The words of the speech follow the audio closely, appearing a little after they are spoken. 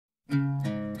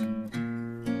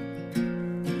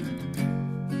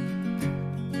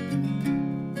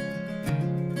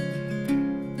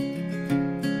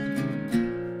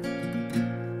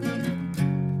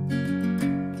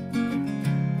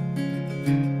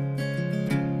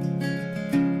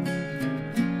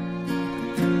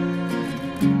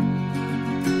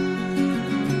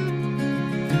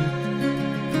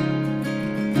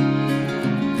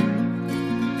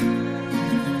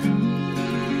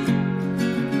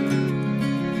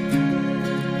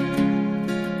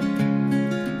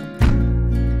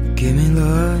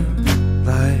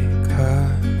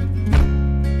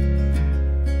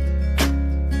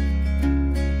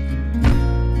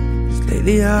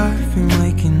I've been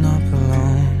waking up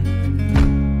alone.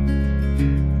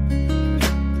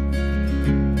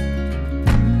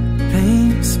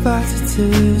 Paint splattered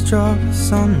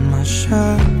teardrops on my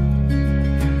shirt.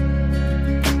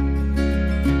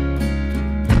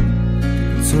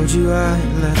 Told you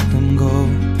I'd let them go,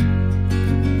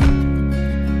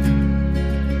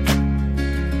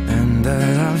 and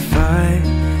that I'll fight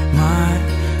my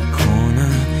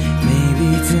corner. Maybe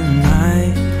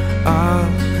tonight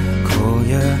I'll call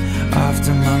you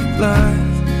after my blood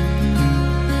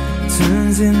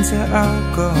turns into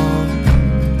alcohol.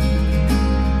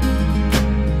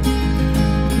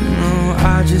 No,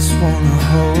 I just wanna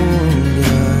hold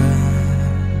you.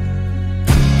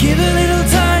 Give a little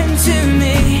time to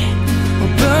me,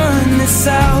 we'll burn this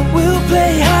out. We'll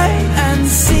play hide and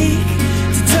seek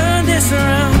to turn this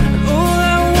around. All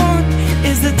I want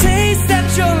is the taste that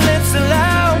your lips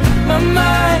allow. My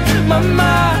mind,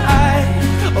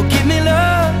 oh give me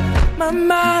love. My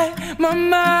mind,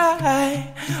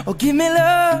 oh give me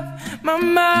love. My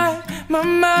mind,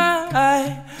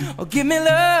 oh give me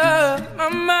love. My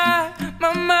mind,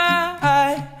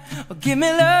 oh give me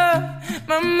love.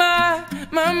 My mind,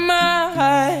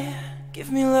 give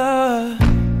me love.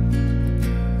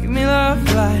 Give me love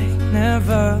like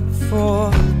never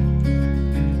before.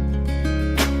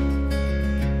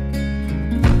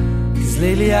 Cause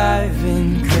lately I've been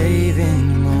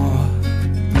craving more.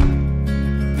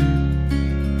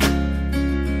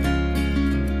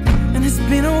 And it's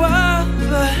been a while,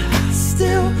 but I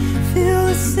still feel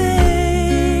the same.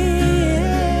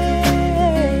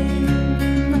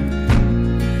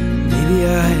 Maybe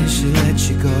I should let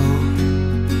you go.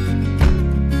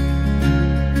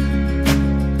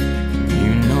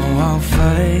 You know I'll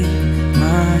fight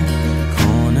my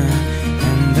corner,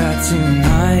 and that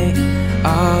tonight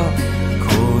I'll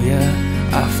call you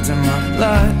after my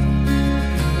blood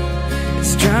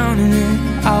is drowning in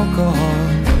alcohol.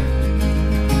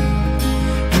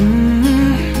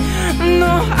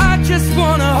 No, I just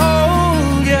wanna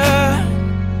hold you.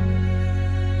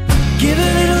 Give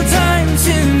a little time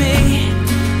to me,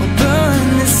 we'll burn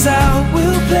this out.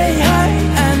 We'll play hide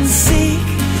and seek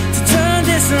to turn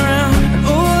this around. And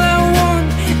all I want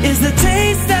is the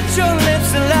taste that your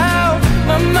lips allow.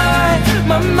 My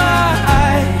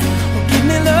mind, oh give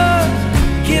me love.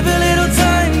 Give a little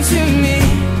time to me,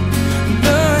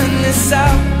 burn this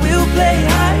out. We'll play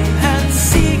hide and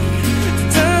seek to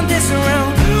turn this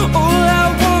around. All I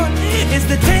want is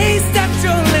the taste that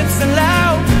your lips allow.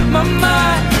 My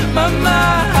mind,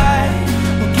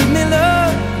 oh give me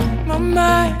love. My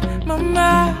mind,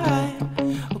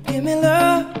 oh give me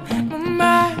love. My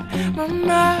mind,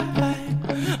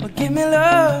 oh give me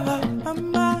love. My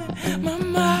mind,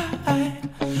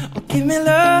 oh give me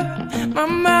love. My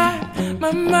mind,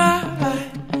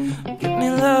 oh give me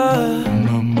love.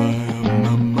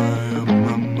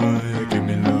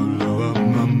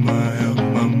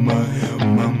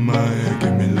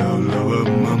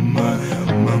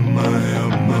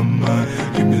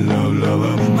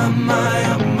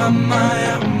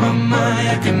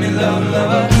 Give me love,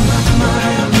 love.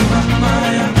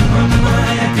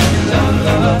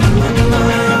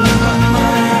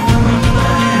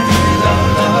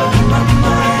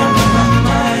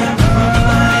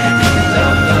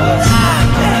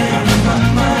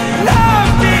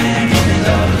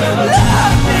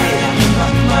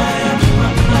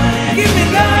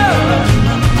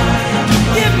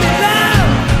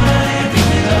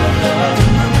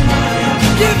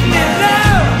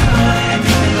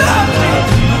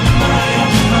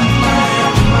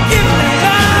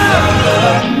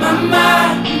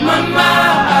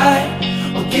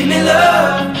 Give me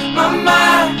love,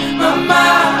 my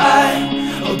mind,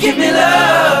 oh give me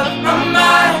love, my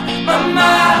mind,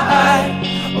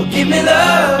 oh give me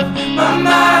love,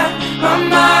 my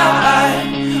mind,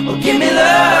 oh give me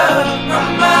love,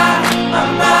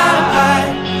 my mind,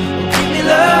 oh give me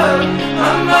love, my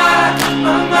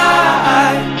mind,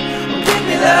 oh give me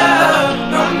love,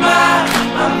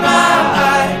 my mind,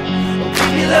 oh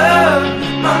give me love,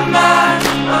 my mind,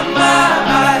 oh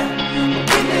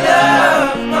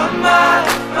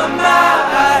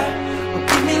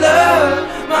give me love.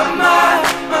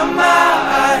 My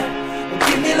mind, oh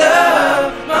give me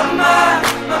love, my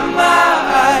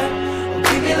mind, oh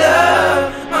give me love,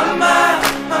 my mind,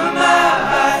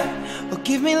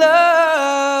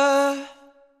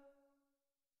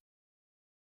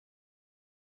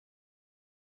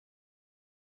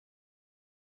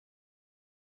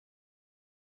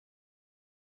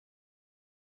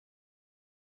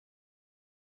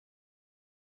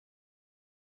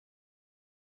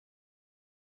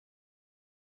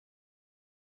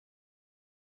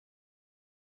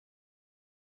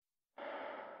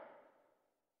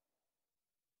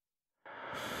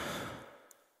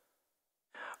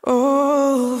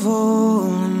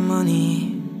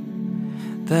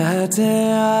 That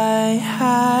day I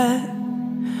had,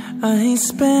 I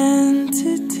spent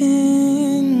it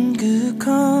in good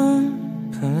company,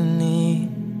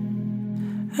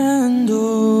 and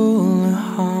all the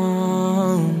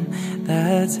harm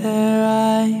that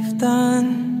I've done,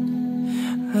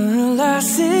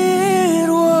 alas, it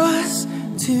was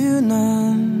to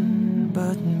none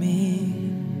but me.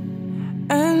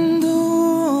 And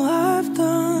all I've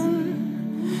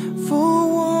done for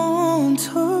want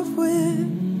of wit,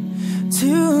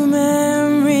 to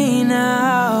memory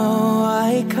now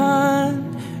I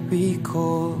can't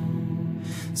recall.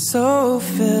 So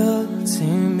fill to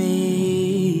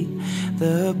me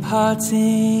the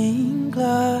parting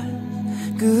glass.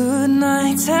 Good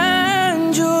night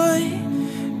and joy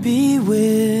be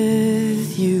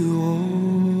with you all.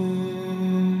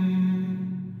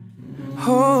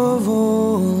 Of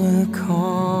all the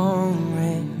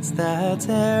comrades that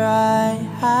I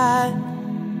had,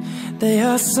 they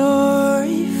are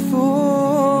sorry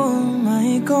for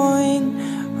my going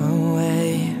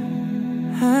away.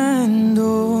 And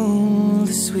all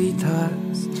the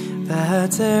sweethearts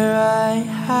that I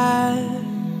had,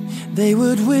 they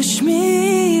would wish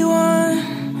me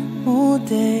one more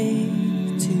day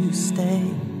to stay.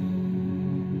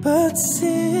 But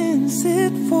since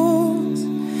it falls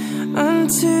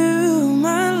unto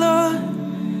my lot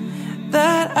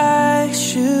that I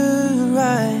should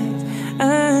write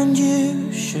and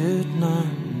you should not,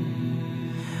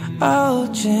 I'll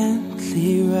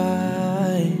gently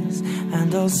rise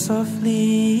and I'll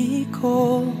softly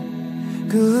call.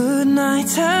 Good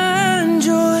night and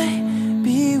joy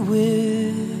be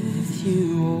with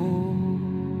you all.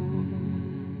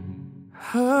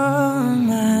 A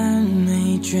man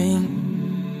may drink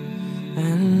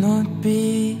and not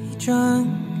be drunk.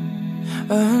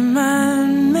 A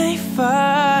man may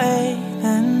fight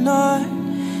and not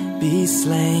be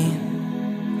slain.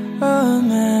 A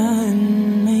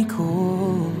man may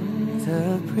court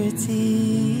a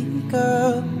pretty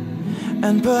girl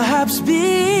and perhaps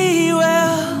be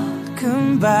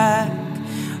welcome back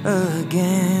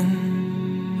again.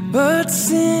 But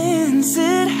since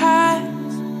it has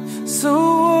so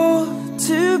ought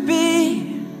to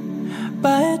be,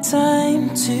 by a time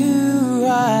to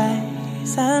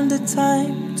rise and a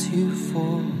time to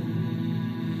fall,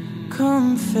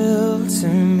 come fill to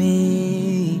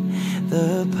me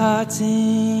the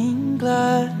parting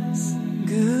glass.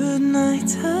 Good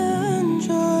night and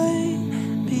joy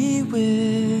be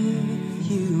with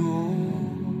you all.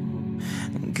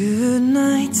 Good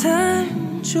night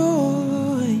and joy.